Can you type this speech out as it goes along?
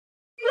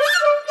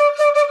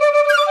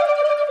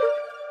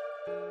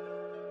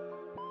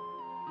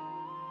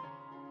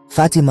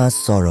Fatimah's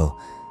Sorrow,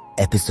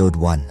 Episode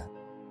 1.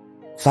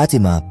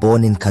 Fatimah,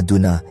 born in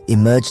Kaduna,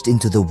 emerged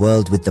into the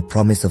world with the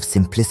promise of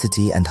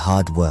simplicity and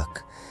hard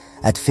work.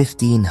 At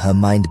 15, her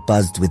mind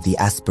buzzed with the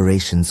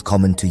aspirations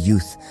common to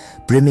youth,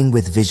 brimming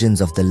with visions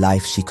of the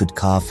life she could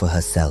carve for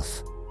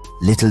herself.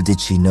 Little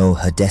did she know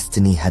her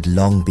destiny had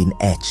long been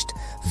etched,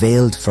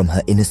 veiled from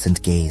her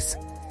innocent gaze.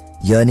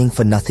 Yearning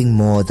for nothing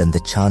more than the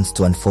chance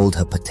to unfold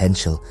her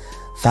potential,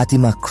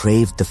 Fatimah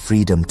craved the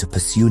freedom to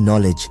pursue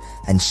knowledge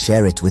and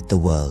share it with the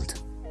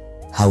world.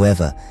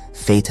 However,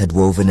 fate had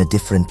woven a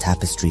different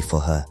tapestry for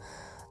her.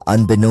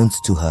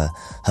 Unbeknownst to her,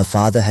 her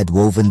father had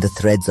woven the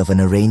threads of an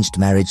arranged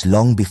marriage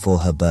long before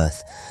her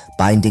birth,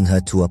 binding her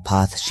to a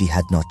path she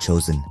had not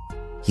chosen.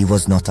 He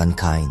was not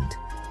unkind.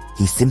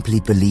 He simply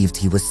believed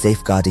he was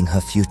safeguarding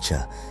her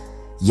future.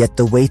 Yet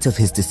the weight of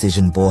his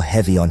decision bore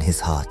heavy on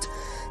his heart.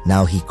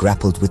 Now he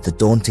grappled with the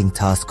daunting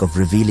task of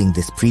revealing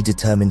this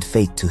predetermined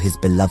fate to his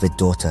beloved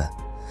daughter.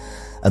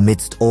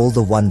 Amidst all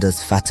the wonders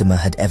Fatimah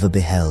had ever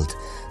beheld,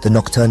 the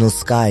nocturnal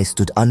sky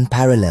stood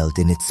unparalleled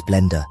in its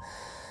splendor.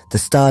 The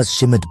stars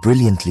shimmered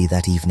brilliantly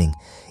that evening,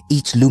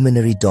 each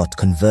luminary dot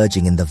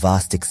converging in the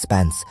vast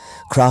expanse,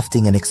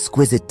 crafting an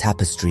exquisite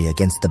tapestry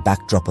against the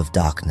backdrop of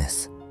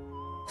darkness.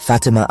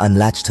 Fatimah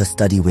unlatched her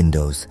study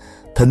windows,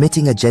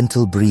 permitting a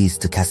gentle breeze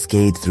to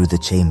cascade through the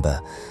chamber,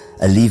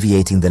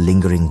 alleviating the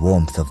lingering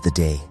warmth of the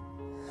day.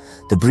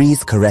 The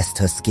breeze caressed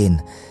her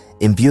skin,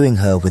 imbuing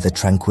her with a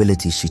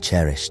tranquility she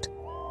cherished.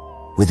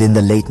 Within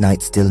the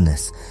late-night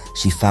stillness,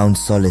 she found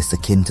solace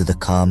akin to the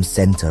calm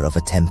center of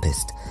a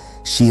tempest,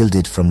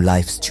 shielded from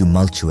life's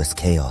tumultuous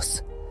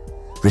chaos.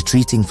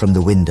 Retreating from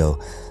the window,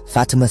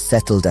 Fatimah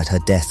settled at her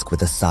desk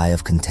with a sigh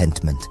of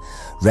contentment,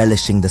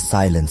 relishing the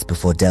silence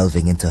before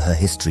delving into her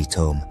history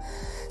tome.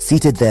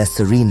 Seated there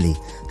serenely,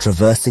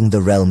 traversing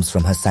the realms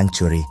from her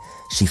sanctuary,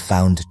 she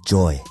found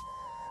joy.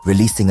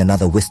 Releasing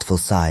another wistful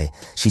sigh,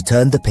 she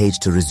turned the page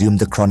to resume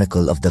the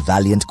chronicle of the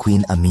valiant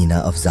Queen Amina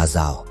of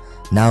Zazao,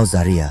 now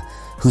Zaria,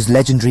 whose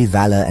legendary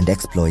valor and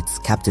exploits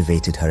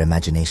captivated her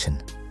imagination.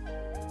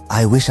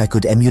 I wish I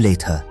could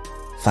emulate her,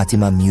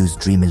 Fatimah mused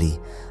dreamily,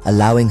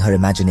 allowing her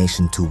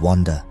imagination to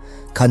wander,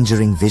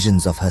 conjuring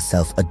visions of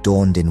herself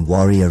adorned in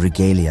warrior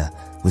regalia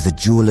with a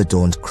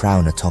jewel-adorned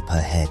crown atop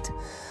her head.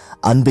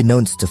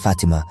 Unbeknownst to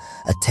Fatimah,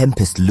 a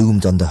tempest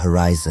loomed on the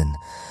horizon,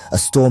 a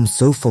storm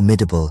so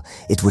formidable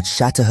it would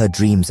shatter her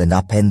dreams and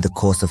upend the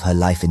course of her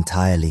life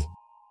entirely.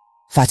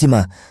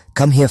 Fatimah,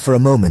 come here for a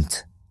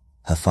moment.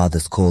 Her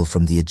father's call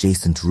from the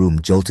adjacent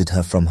room jolted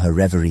her from her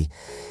reverie.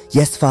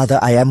 Yes, father,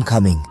 I am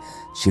coming,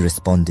 she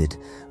responded,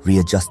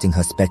 readjusting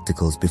her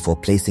spectacles before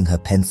placing her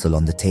pencil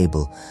on the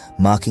table,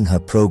 marking her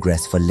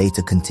progress for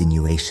later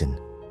continuation.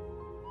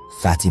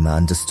 Fatimah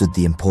understood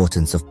the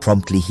importance of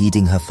promptly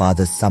heeding her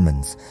father's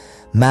summons.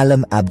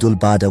 Malam Abdul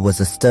Bada was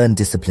a stern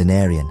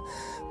disciplinarian,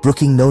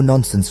 brooking no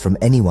nonsense from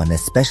anyone,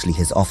 especially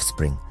his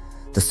offspring.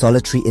 The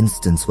solitary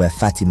instance where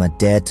Fatimah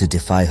dared to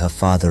defy her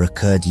father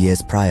occurred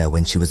years prior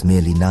when she was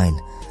merely 9.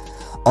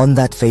 On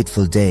that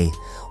fateful day,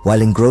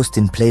 while engrossed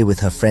in play with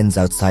her friends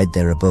outside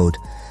their abode,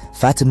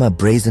 Fatimah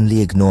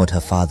brazenly ignored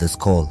her father's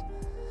call.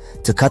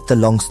 To cut the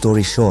long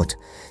story short,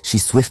 she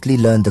swiftly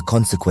learned the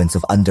consequence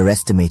of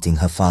underestimating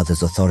her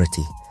father's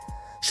authority.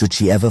 Should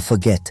she ever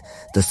forget,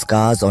 the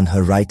scars on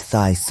her right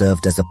thigh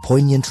served as a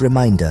poignant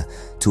reminder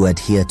to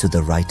adhere to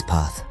the right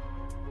path.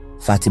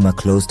 Fatimah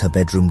closed her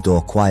bedroom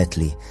door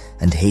quietly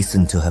and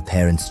hastened to her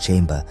parents'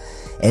 chamber,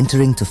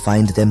 entering to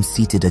find them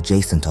seated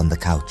adjacent on the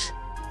couch.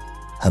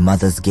 Her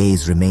mother's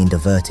gaze remained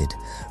averted,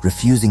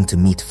 refusing to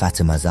meet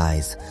Fatimah's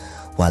eyes,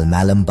 while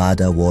Malam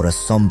Bada wore a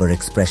somber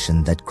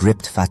expression that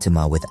gripped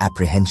Fatimah with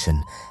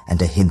apprehension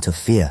and a hint of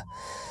fear.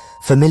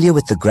 Familiar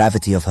with the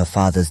gravity of her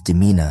father's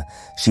demeanor,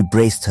 she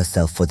braced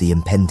herself for the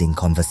impending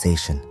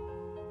conversation.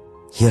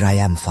 Here I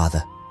am,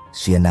 father,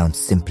 she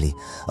announced simply,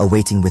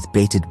 awaiting with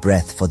bated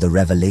breath for the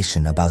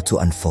revelation about to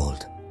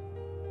unfold.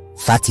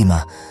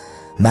 Fatimah,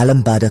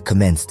 Malam Bada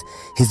commenced,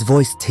 his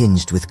voice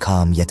tinged with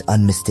calm yet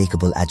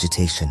unmistakable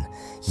agitation.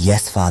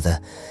 Yes, father,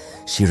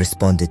 she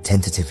responded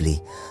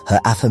tentatively, her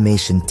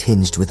affirmation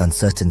tinged with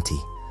uncertainty.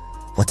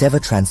 Whatever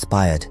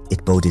transpired,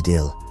 it boded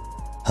ill.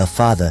 Her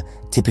father,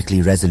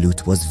 typically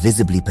resolute, was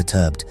visibly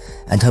perturbed,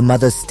 and her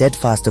mother's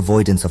steadfast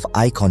avoidance of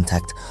eye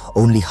contact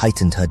only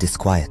heightened her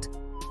disquiet.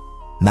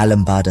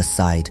 Malam Bada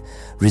sighed,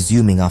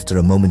 resuming after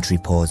a momentary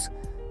pause.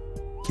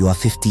 You are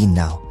 15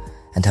 now,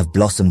 and have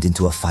blossomed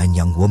into a fine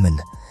young woman.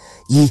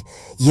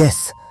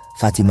 Yes,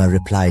 Fatimah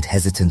replied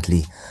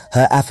hesitantly,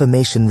 her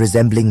affirmation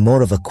resembling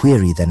more of a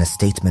query than a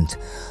statement.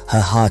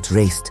 Her heart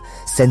raced,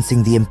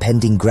 sensing the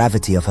impending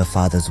gravity of her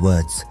father's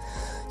words.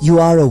 You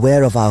are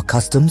aware of our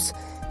customs?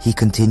 He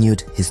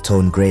continued, his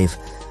tone grave.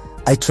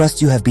 I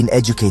trust you have been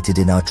educated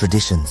in our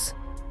traditions.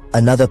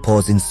 Another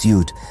pause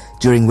ensued,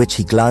 during which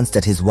he glanced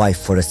at his wife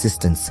for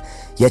assistance,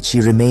 yet she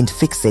remained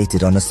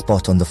fixated on a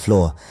spot on the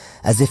floor,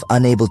 as if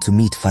unable to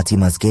meet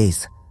Fatimah's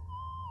gaze.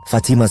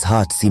 Fatimah's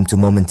heart seemed to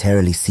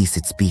momentarily cease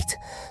its beat.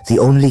 The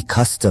only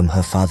custom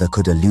her father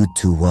could allude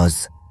to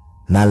was...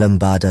 Malam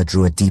Bada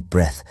drew a deep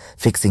breath,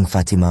 fixing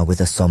Fatimah with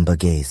a somber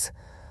gaze.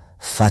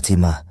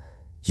 Fatimah,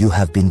 you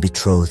have been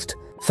betrothed.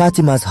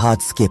 Fatimah's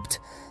heart skipped,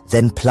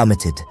 then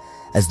plummeted,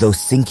 as though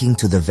sinking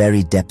to the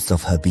very depths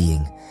of her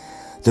being.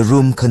 The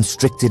room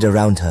constricted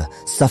around her,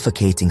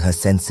 suffocating her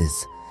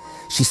senses.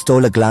 She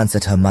stole a glance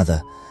at her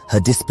mother, her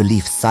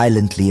disbelief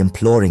silently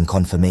imploring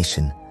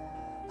confirmation.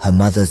 Her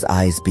mother's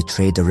eyes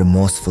betrayed a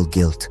remorseful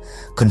guilt,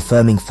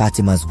 confirming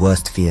Fatimah's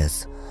worst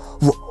fears.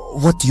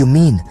 What do you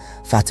mean?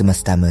 Fatimah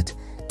stammered,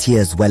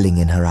 tears welling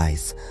in her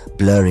eyes,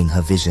 blurring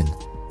her vision.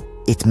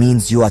 It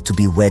means you are to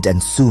be wed,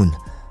 and soon,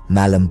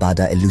 Malam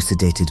Bada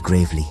elucidated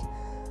gravely.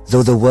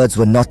 Though the words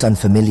were not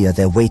unfamiliar,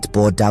 their weight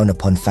bore down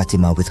upon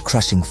Fatimah with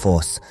crushing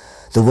force.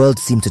 The world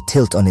seemed to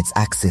tilt on its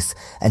axis,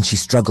 and she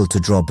struggled to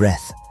draw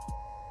breath.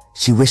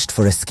 She wished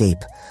for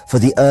escape, for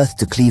the earth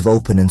to cleave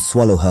open and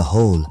swallow her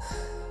whole.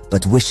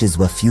 But wishes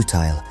were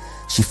futile.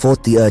 She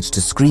fought the urge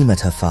to scream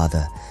at her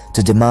father,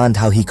 to demand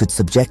how he could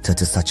subject her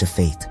to such a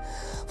fate.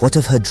 What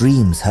of her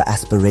dreams, her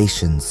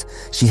aspirations?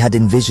 She had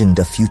envisioned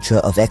a future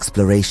of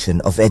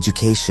exploration, of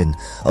education,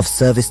 of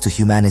service to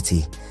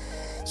humanity.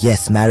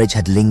 Yes, marriage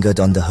had lingered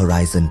on the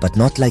horizon, but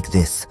not like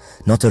this,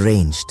 not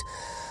arranged.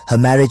 Her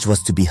marriage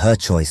was to be her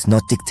choice,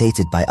 not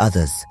dictated by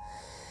others.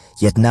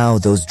 Yet now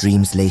those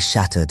dreams lay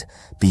shattered,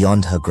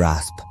 beyond her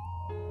grasp.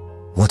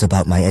 What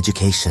about my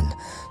education?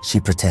 She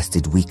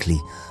protested weakly,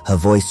 her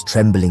voice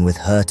trembling with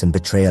hurt and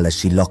betrayal as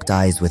she locked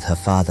eyes with her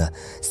father,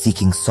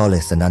 seeking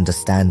solace and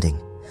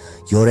understanding.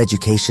 Your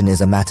education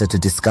is a matter to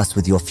discuss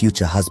with your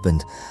future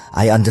husband.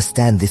 I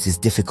understand this is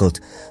difficult.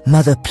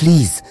 Mother,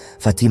 please,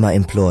 Fatimah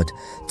implored,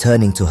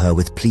 turning to her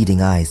with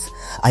pleading eyes.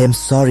 I am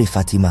sorry,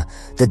 Fatimah.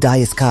 The die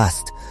is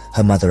cast.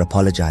 Her mother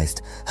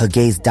apologized, her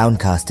gaze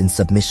downcast in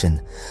submission.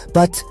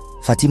 But,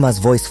 Fatimah's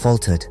voice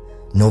faltered.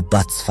 No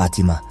buts,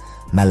 Fatimah,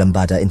 Malam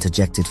Bada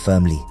interjected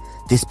firmly.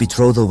 This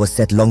betrothal was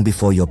set long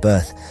before your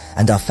birth,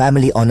 and our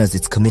family honors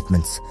its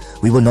commitments.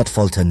 We will not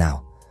falter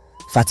now.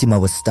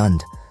 Fatimah was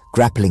stunned,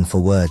 grappling for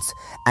words,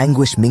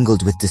 anguish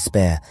mingled with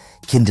despair,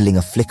 kindling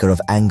a flicker of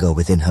anger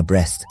within her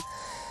breast.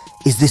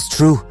 Is this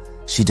true?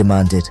 She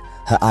demanded,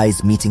 her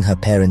eyes meeting her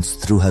parents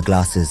through her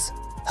glasses.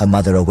 Her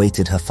mother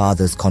awaited her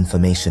father's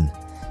confirmation.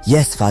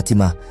 Yes,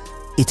 Fatimah,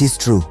 it is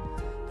true.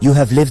 You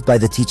have lived by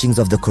the teachings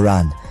of the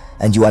Quran,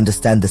 and you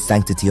understand the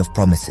sanctity of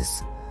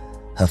promises.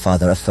 Her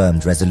father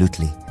affirmed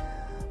resolutely.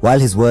 While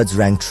his words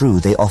rang true,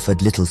 they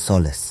offered little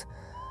solace.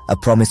 A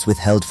promise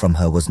withheld from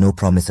her was no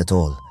promise at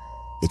all.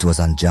 It was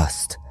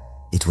unjust.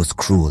 It was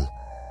cruel.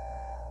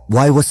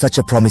 Why was such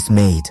a promise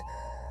made?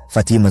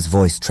 Fatimah's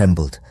voice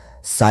trembled.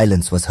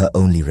 Silence was her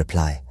only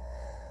reply.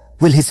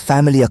 Will his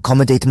family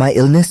accommodate my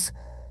illness?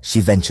 She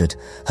ventured,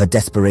 her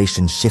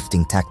desperation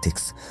shifting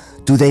tactics.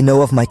 Do they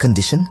know of my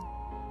condition?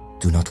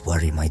 Do not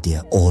worry, my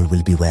dear, all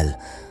will be well,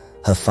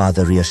 her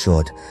father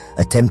reassured,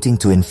 attempting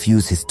to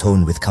infuse his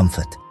tone with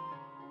comfort.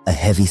 A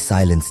heavy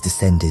silence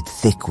descended,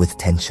 thick with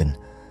tension.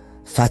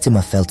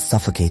 Fatimah felt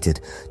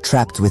suffocated,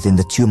 trapped within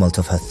the tumult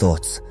of her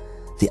thoughts.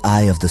 The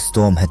eye of the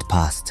storm had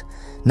passed.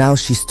 Now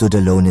she stood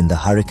alone in the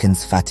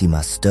hurricanes.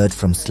 Fatimah stirred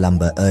from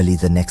slumber early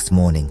the next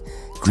morning,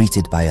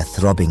 greeted by a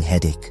throbbing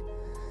headache.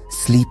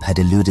 Sleep had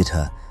eluded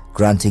her,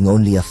 granting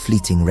only a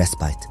fleeting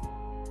respite.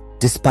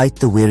 Despite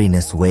the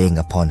weariness weighing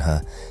upon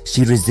her,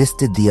 she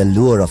resisted the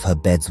allure of her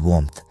bed's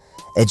warmth.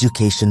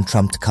 Education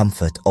trumped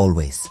comfort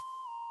always.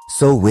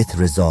 So with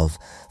resolve,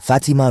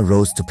 Fatimah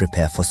rose to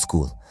prepare for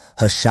school.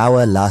 Her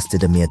shower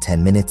lasted a mere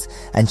 10 minutes,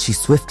 and she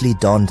swiftly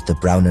donned the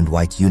brown and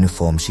white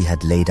uniform she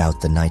had laid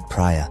out the night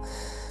prior.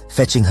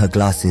 Fetching her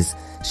glasses,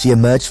 she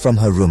emerged from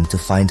her room to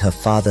find her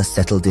father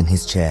settled in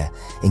his chair,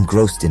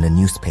 engrossed in a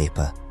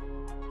newspaper.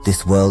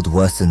 This world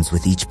worsens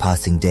with each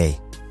passing day,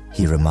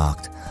 he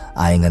remarked,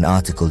 eyeing an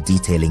article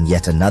detailing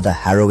yet another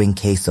harrowing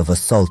case of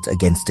assault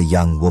against a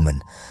young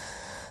woman.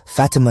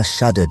 Fatimah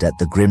shuddered at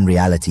the grim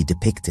reality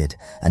depicted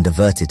and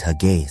averted her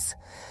gaze.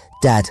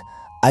 Dad,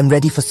 I'm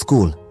ready for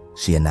school,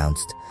 she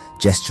announced,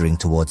 gesturing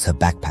towards her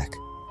backpack.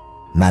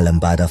 Malam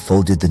Bada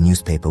folded the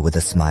newspaper with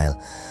a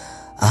smile.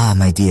 Ah,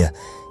 my dear,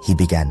 he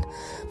began,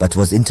 but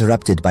was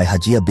interrupted by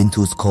Hajia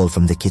Bintu's call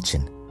from the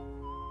kitchen.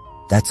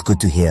 That's good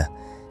to hear,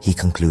 he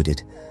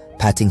concluded,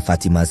 patting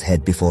Fatimah's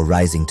head before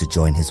rising to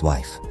join his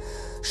wife.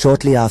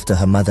 Shortly after,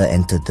 her mother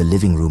entered the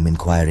living room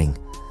inquiring,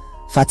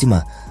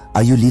 Fatimah,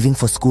 are you leaving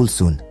for school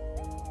soon?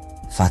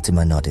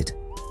 Fatimah nodded.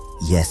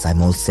 Yes,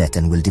 I'm all set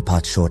and will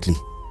depart shortly.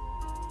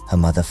 Her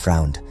mother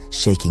frowned,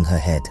 shaking her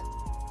head.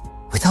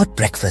 Without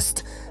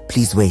breakfast?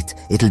 Please wait,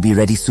 it'll be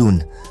ready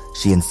soon,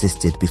 she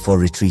insisted before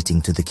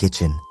retreating to the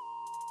kitchen.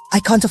 I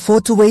can't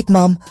afford to wait,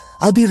 Mom.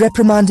 I'll be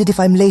reprimanded if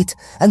I'm late,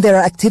 and there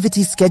are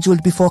activities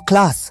scheduled before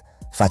class,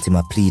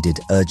 Fatimah pleaded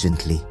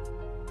urgently.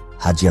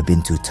 Hajia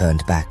Bintu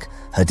turned back,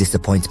 her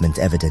disappointment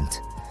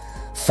evident.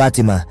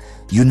 Fatimah,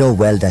 you know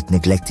well that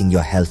neglecting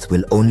your health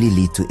will only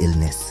lead to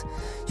illness.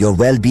 Your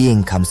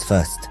well-being comes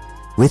first.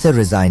 With a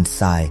resigned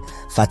sigh,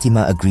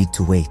 Fatimah agreed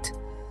to wait.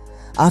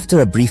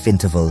 After a brief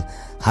interval,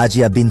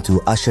 Hajia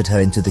Bintu ushered her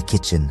into the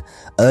kitchen,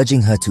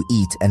 urging her to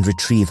eat and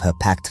retrieve her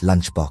packed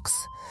lunchbox.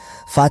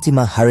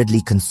 Fatimah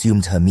hurriedly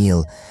consumed her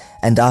meal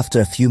and after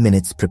a few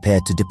minutes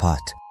prepared to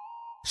depart.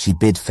 She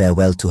bid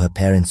farewell to her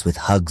parents with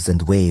hugs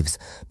and waves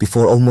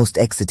before almost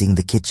exiting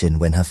the kitchen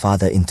when her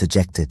father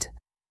interjected.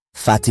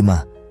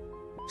 "Fatimah."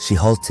 She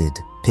halted,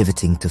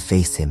 pivoting to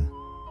face him.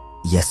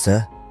 "Yes,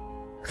 sir?"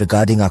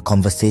 "Regarding our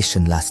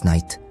conversation last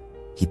night."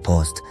 He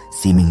paused,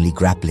 seemingly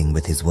grappling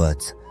with his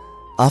words.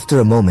 After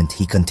a moment,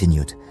 he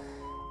continued.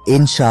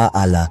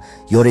 "Insha'Allah,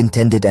 your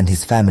intended and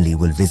his family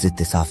will visit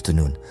this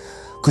afternoon.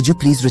 Could you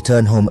please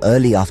return home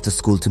early after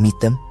school to meet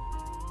them?"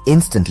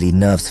 Instantly,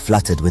 nerves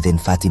fluttered within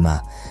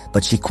Fatimah,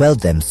 but she quelled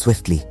them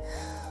swiftly.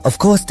 "Of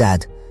course,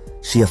 Dad,"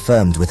 she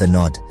affirmed with a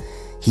nod.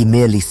 He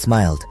merely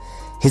smiled,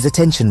 his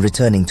attention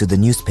returning to the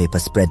newspaper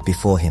spread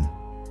before him.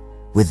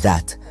 With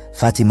that,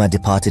 Fatimah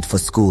departed for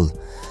school,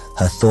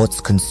 her thoughts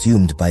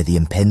consumed by the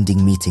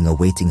impending meeting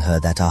awaiting her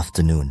that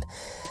afternoon.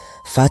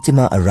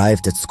 Fatimah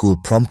arrived at school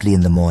promptly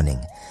in the morning.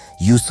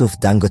 Yusuf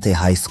Dangote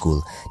High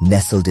School,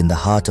 nestled in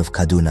the heart of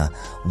Kaduna,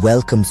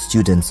 welcomed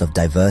students of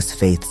diverse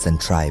faiths and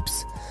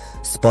tribes.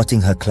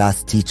 Spotting her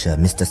class teacher,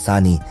 Mr.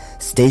 Sani,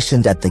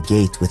 stationed at the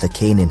gate with a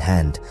cane in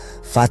hand,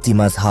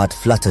 Fatimah's heart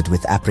fluttered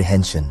with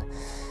apprehension.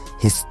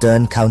 His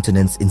stern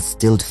countenance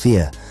instilled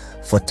fear,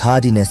 for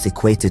tardiness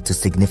equated to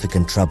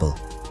significant trouble.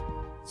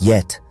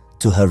 Yet,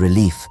 to her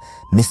relief,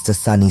 Mr.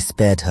 Sani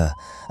spared her,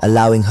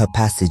 allowing her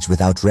passage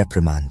without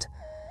reprimand.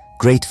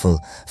 Grateful,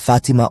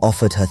 Fatimah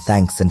offered her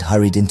thanks and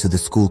hurried into the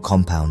school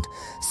compound,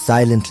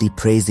 silently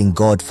praising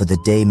God for the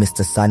day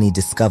Mr. Sani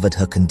discovered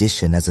her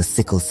condition as a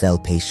sickle cell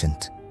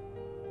patient.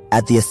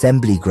 At the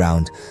assembly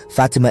ground,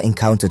 Fatimah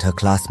encountered her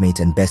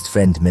classmate and best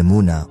friend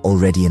Memuna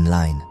already in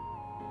line.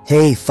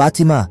 "Hey,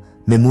 Fatimah,"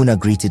 Memuna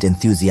greeted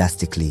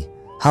enthusiastically.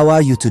 "How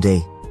are you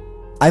today?"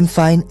 "I'm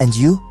fine, and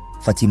you?"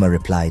 Fatimah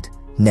replied.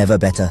 "Never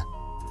better."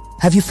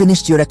 "Have you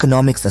finished your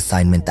economics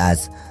assignment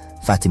as?"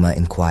 Fatimah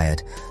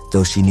inquired,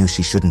 though she knew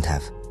she shouldn't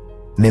have.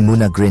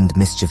 Memuna grinned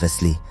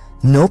mischievously.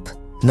 "Nope,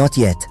 not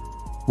yet.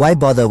 Why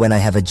bother when I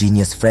have a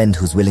genius friend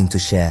who's willing to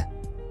share?"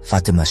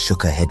 Fatimah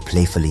shook her head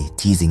playfully,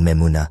 teasing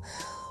Memuna.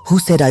 "Who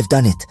said I've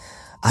done it?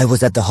 I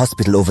was at the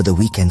hospital over the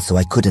weekend, so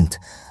I couldn't."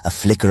 A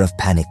flicker of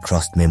panic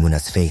crossed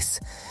Memuna's face.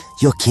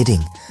 "You're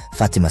kidding,"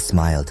 Fatimah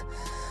smiled.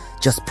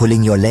 "Just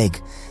pulling your leg.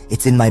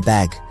 It's in my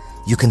bag.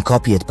 You can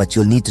copy it, but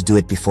you'll need to do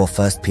it before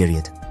first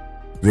period."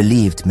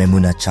 Relieved,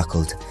 Memuna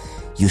chuckled.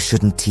 "You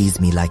shouldn't tease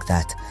me like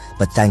that,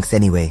 but thanks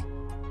anyway."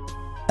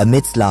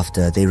 Amidst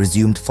laughter, they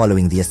resumed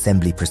following the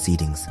assembly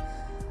proceedings.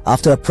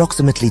 After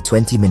approximately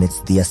 20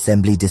 minutes, the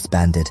assembly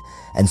disbanded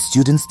and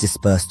students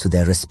dispersed to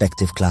their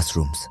respective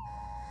classrooms.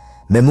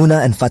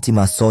 Memuna and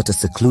Fatimah sought a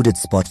secluded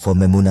spot for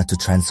Memuna to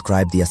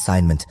transcribe the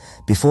assignment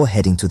before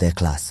heading to their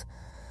class.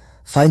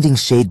 Finding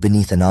shade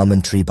beneath an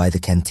almond tree by the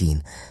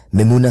canteen,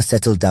 Memuna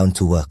settled down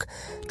to work,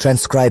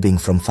 transcribing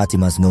from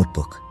Fatimah's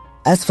notebook.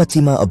 As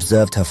Fatimah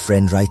observed her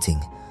friend writing,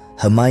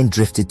 her mind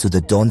drifted to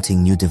the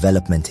daunting new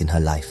development in her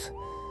life.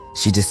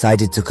 She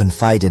decided to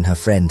confide in her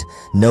friend,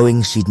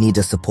 knowing she'd need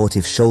a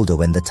supportive shoulder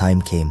when the time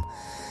came.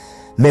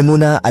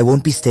 "Memuna, I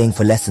won't be staying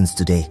for lessons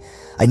today.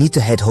 I need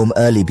to head home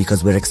early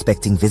because we're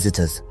expecting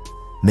visitors."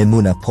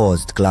 Memuna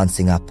paused,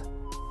 glancing up.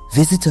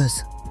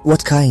 "Visitors?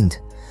 What kind?"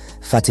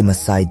 Fatimah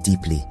sighed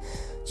deeply.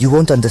 "You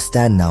won't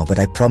understand now, but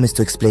I promise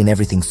to explain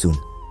everything soon."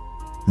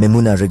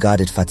 Memuna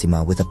regarded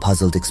Fatimah with a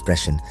puzzled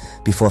expression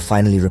before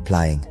finally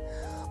replying.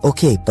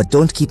 "Okay, but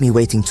don't keep me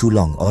waiting too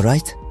long,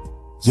 alright?"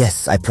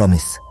 "Yes, I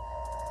promise."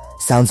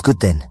 "Sounds good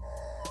then."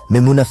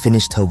 Memuna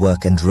finished her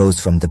work and rose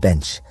from the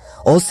bench.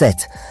 "All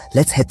set,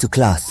 let's head to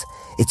class.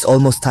 It's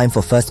almost time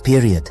for first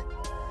period."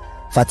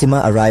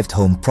 Fatimah arrived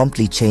home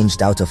promptly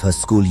changed out of her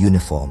school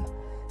uniform.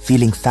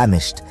 Feeling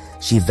famished,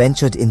 she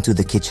ventured into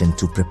the kitchen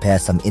to prepare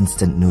some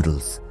instant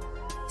noodles.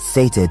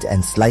 Sated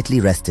and slightly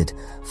rested,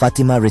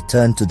 Fatimah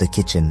returned to the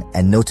kitchen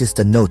and noticed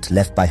a note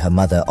left by her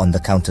mother on the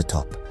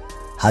countertop.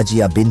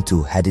 Hajia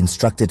Bintu had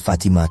instructed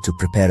Fatimah to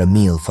prepare a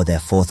meal for their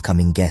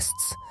forthcoming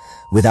guests.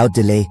 Without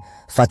delay,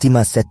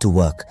 Fatimah set to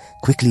work,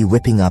 quickly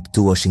whipping up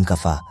tuwo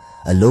shinkafa,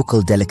 a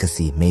local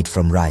delicacy made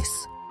from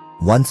rice.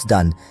 Once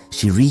done,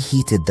 she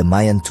reheated the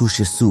mayan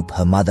tushe soup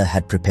her mother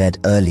had prepared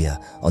earlier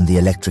on the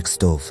electric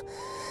stove.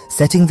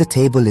 Setting the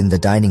table in the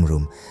dining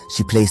room,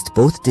 she placed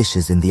both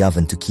dishes in the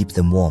oven to keep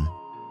them warm.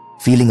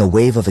 Feeling a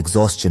wave of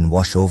exhaustion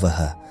wash over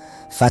her,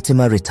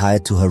 Fatimah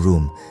retired to her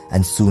room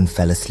and soon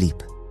fell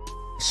asleep.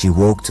 She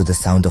woke to the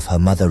sound of her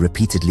mother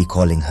repeatedly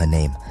calling her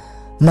name.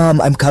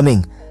 "Mom, I'm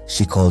coming,"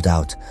 she called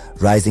out,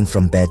 rising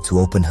from bed to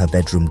open her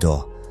bedroom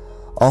door.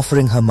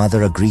 Offering her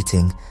mother a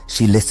greeting,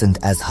 she listened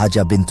as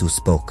Haja Bintu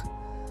spoke.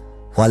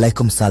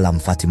 "Walaikum salam,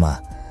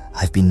 Fatimah.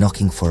 I've been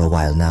knocking for a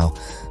while now,"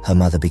 her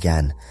mother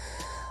began.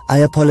 "I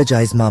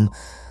apologize, Mom.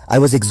 I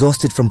was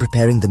exhausted from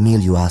preparing the meal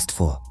you asked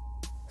for,"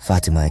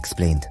 Fatimah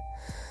explained.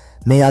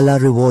 "May Allah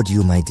reward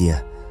you, my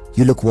dear.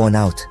 You look worn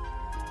out.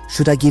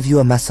 Should I give you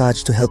a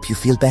massage to help you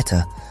feel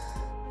better?"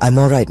 "I'm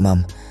alright,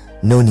 Mom.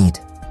 No need,"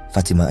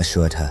 Fatimah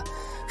assured her.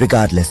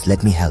 "Regardless,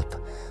 let me help.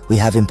 We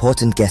have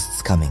important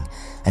guests coming,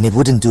 and it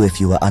wouldn't do if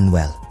you were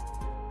unwell."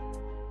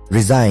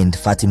 Resigned,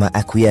 Fatimah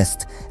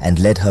acquiesced and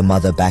led her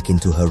mother back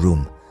into her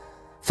room.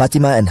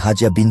 Fatimah and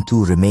Hajia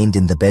Bintu remained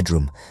in the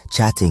bedroom,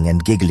 chatting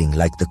and giggling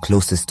like the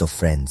closest of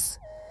friends.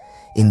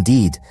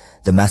 Indeed,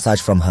 the massage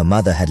from her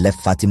mother had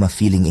left Fatimah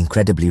feeling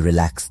incredibly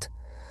relaxed.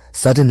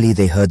 Suddenly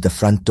they heard the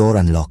front door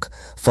unlock,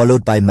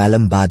 followed by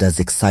Malam Bada's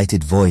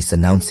excited voice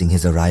announcing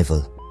his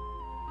arrival.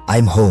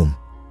 "I'm home."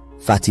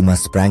 Fatimah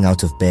sprang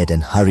out of bed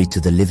and hurried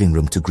to the living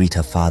room to greet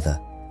her father.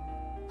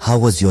 "How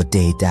was your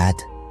day, Dad?"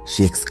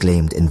 she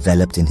exclaimed,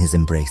 enveloped in his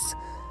embrace.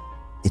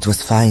 "It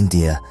was fine,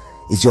 dear.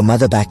 Is your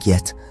mother back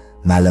yet?"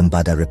 Malam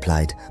Bada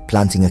replied,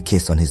 planting a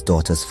kiss on his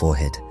daughter's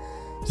forehead.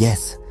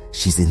 "Yes,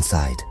 she's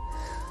inside."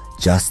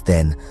 Just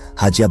then,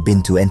 Hajia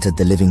Bintu entered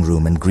the living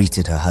room and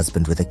greeted her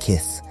husband with a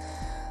kiss.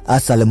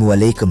 "Assalamu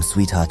alaikum,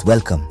 sweetheart,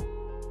 welcome."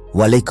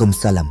 "Walaikum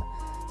salam.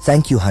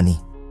 Thank you, honey.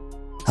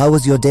 How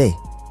was your day?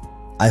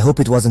 I hope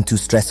it wasn't too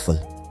stressful,"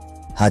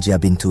 Hajia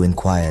Bintu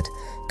inquired,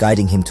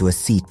 guiding him to a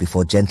seat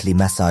before gently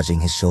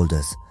massaging his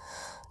shoulders.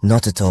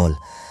 "Not at all.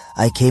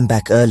 I came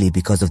back early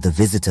because of the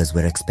visitors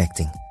we're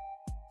expecting."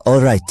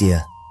 "All right,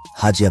 dear."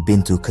 Hajia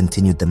Bintu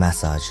continued the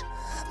massage.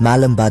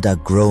 Malam Bada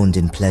groaned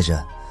in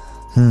pleasure.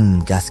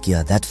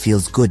 Gaskiya, that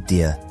feels good,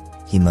 dear,"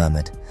 he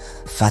murmured.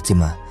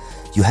 "Fatimah,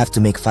 you have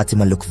to make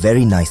Fatimah look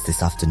very nice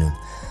this afternoon.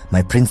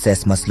 My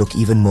princess must look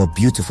even more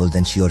beautiful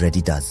than she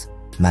already does,"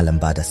 Malam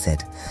Bada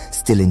said,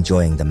 still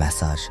enjoying the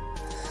massage.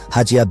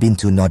 Hajia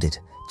Bintu nodded,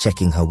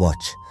 checking her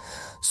watch.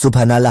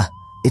 "Subhanallah,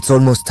 it's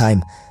almost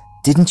time.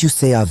 Didn't you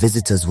say our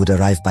visitors would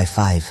arrive by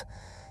 5?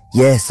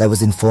 "Yes, I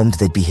was informed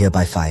they'd be here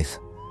by 5,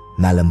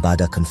 Malam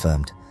Bada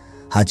confirmed.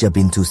 Hajia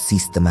Bintu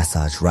ceased the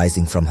massage,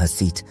 rising from her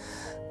seat.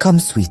 "Come,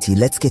 sweetie,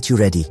 let's get you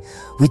ready.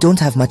 We don't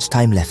have much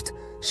time left,"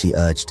 she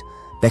urged,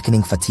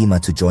 beckoning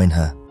Fatimah to join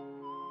her.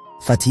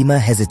 Fatimah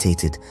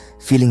hesitated,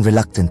 feeling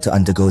reluctant to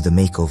undergo the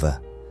makeover.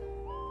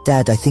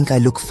 "Dad, I think I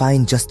look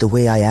fine just the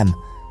way I am,"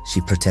 she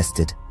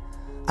protested.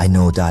 "I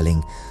know,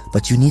 darling,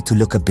 but you need to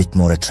look a bit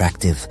more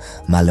attractive,"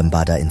 Malam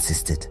Bada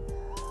insisted.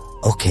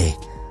 "Okay,"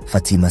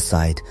 Fatimah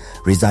sighed,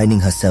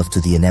 resigning herself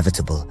to the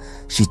inevitable.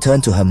 She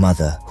turned to her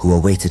mother, who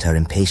awaited her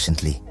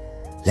impatiently.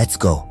 "Let's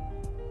go."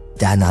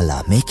 "Dan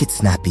Allah, make it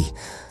snappy.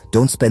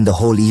 Don't spend the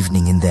whole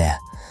evening in there,"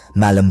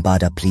 Malam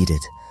Bada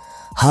pleaded.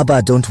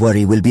 "Haba, don't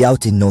worry, we'll be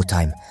out in no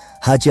time,"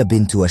 Hajia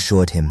Bintu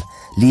assured him,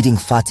 leading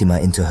Fatimah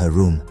into her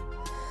room.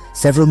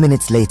 Several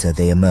minutes later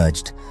they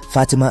emerged,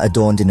 Fatimah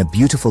adorned in a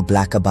beautiful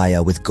black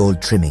abaya with gold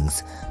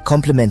trimmings,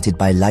 complemented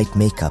by light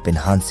makeup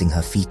enhancing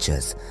her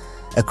features.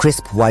 A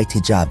crisp white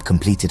hijab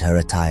completed her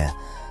attire.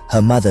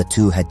 Her mother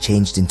too had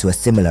changed into a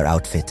similar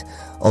outfit,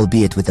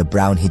 albeit with a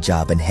brown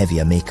hijab and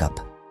heavier makeup.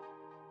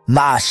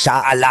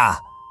 "MashaAllah!"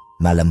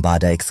 Malam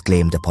Bada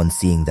exclaimed upon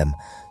seeing them.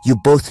 "You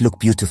both look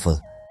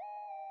beautiful."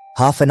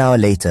 Half an hour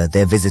later,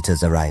 their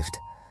visitors arrived.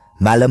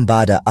 Malam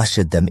Bada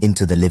ushered them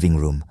into the living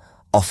room,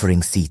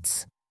 offering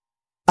seats.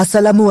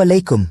 "Assalamu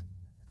alaikum."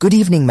 "Good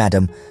evening,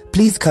 madam.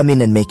 Please come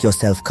in and make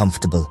yourself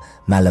comfortable,"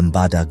 Malam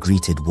Bada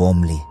greeted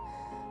warmly.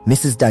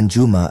 Mrs.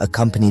 Danjuma,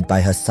 accompanied by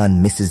her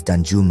son Mrs.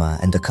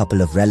 Danjuma and a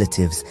couple of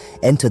relatives,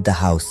 entered the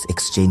house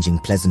exchanging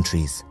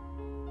pleasantries.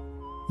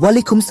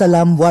 "Walaikum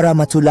salam wa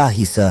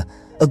rahmatullahi, sir.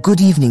 A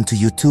good evening to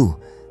you too,"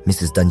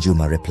 Mrs.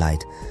 Danjuma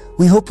replied.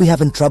 "We hope we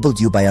haven't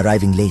troubled you by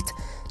arriving late.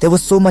 There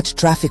was so much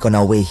traffic on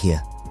our way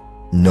here."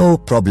 "No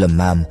problem,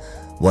 ma'am.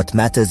 What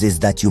matters is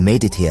that you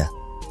made it here,"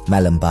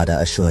 Malam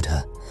Bada assured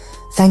her.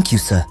 "Thank you,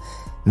 sir,"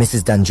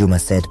 Mrs. Danjuma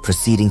said,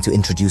 proceeding to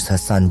introduce her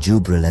son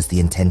Jubril as the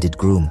intended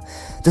groom.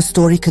 The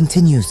story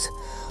continues.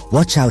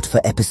 Watch out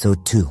for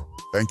episode 2.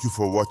 Thank you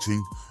for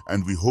watching,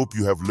 and we hope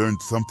you have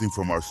learned something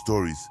from our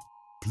stories.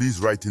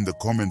 Please write in the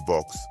comment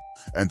box,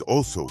 and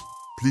also,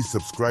 please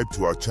subscribe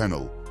to our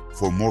channel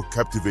for more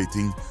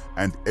captivating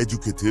and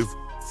educative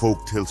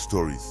folktale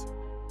stories.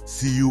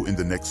 See you in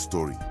the next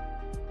story.